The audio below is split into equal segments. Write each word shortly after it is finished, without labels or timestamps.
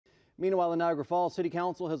Meanwhile, the Niagara Falls City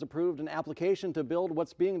Council has approved an application to build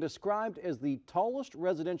what's being described as the tallest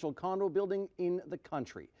residential condo building in the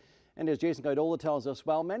country. And as Jason Guidola tells us,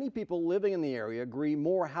 while many people living in the area agree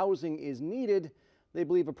more housing is needed, they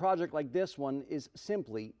believe a project like this one is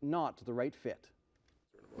simply not the right fit.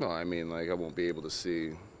 No, I mean, like, I won't be able to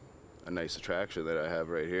see a nice attraction that I have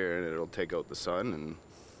right here, and it'll take out the sun, and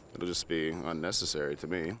it'll just be unnecessary to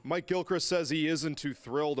me. Mike Gilchrist says he isn't too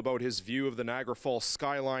thrilled about his view of the Niagara Falls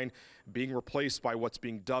skyline being replaced by what's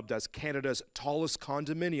being dubbed as Canada's tallest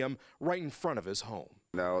condominium right in front of his home.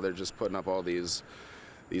 Now they're just putting up all these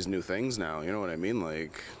new things now, you know what I mean?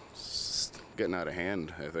 Like, it's getting out of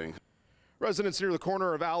hand, I think. Residents near the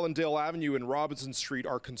corner of Allendale Avenue and Robinson Street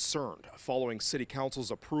are concerned following City Council's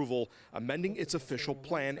approval amending its official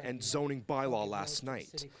plan and zoning bylaw last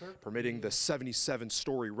night, permitting the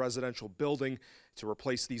 77-story residential building to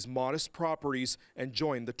replace these modest properties and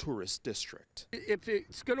join the tourist district. If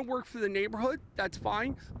it's going to work for the neighborhood, that's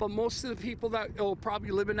fine, but most of the people that will probably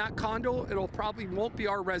live in that condo, it'll probably won't be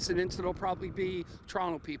our residents, it'll probably be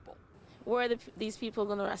Toronto people. Where are these people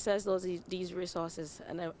going to access these resources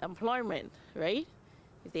and employment, right?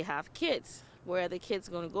 If they have kids, where are the kids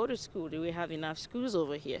going to go to school? Do we have enough schools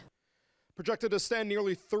over here? Projected to stand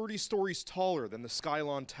nearly 30 stories taller than the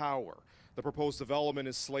Skylon Tower, the proposed development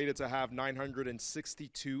is slated to have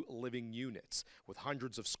 962 living units with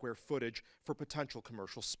hundreds of square footage for potential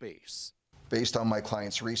commercial space. Based on my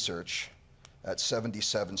client's research, at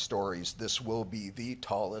 77 stories, this will be the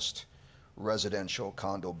tallest residential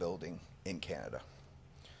condo building in Canada.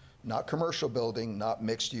 Not commercial building, not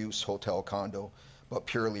mixed use hotel condo, but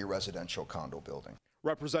purely residential condo building.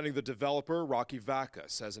 Representing the developer, Rocky Vaca,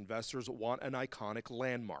 says investors want an iconic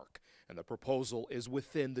landmark, and the proposal is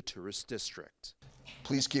within the tourist district.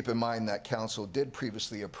 Please keep in mind that council did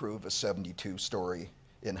previously approve a 72-story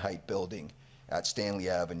in height building at Stanley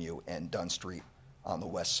Avenue and Dunn Street on the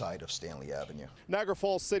west side of Stanley Avenue. Niagara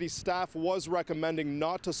Falls City staff was recommending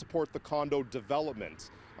not to support the condo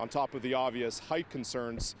development. On top of the obvious height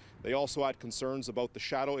concerns, they also had concerns about the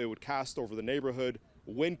shadow it would cast over the neighborhood,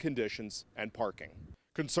 wind conditions, and parking.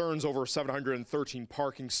 Concerns over 713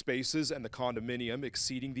 parking spaces and the condominium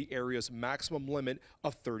exceeding the area's maximum limit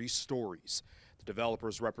of 30 stories. The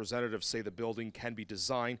developer's representatives say the building can be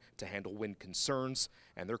designed to handle wind concerns,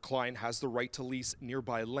 and their client has the right to lease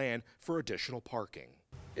nearby land for additional parking.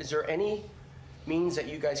 Is there any means that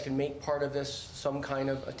you guys can make part of this some kind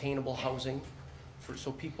of attainable housing so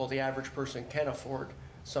people, the average person, can afford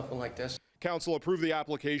something like this? Council approved the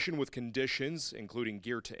application with conditions, including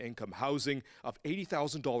geared-to-income housing of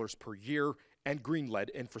 $80,000 per year and green-led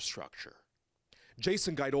infrastructure.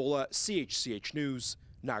 Jason Guidola, CHCH News,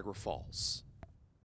 Niagara Falls.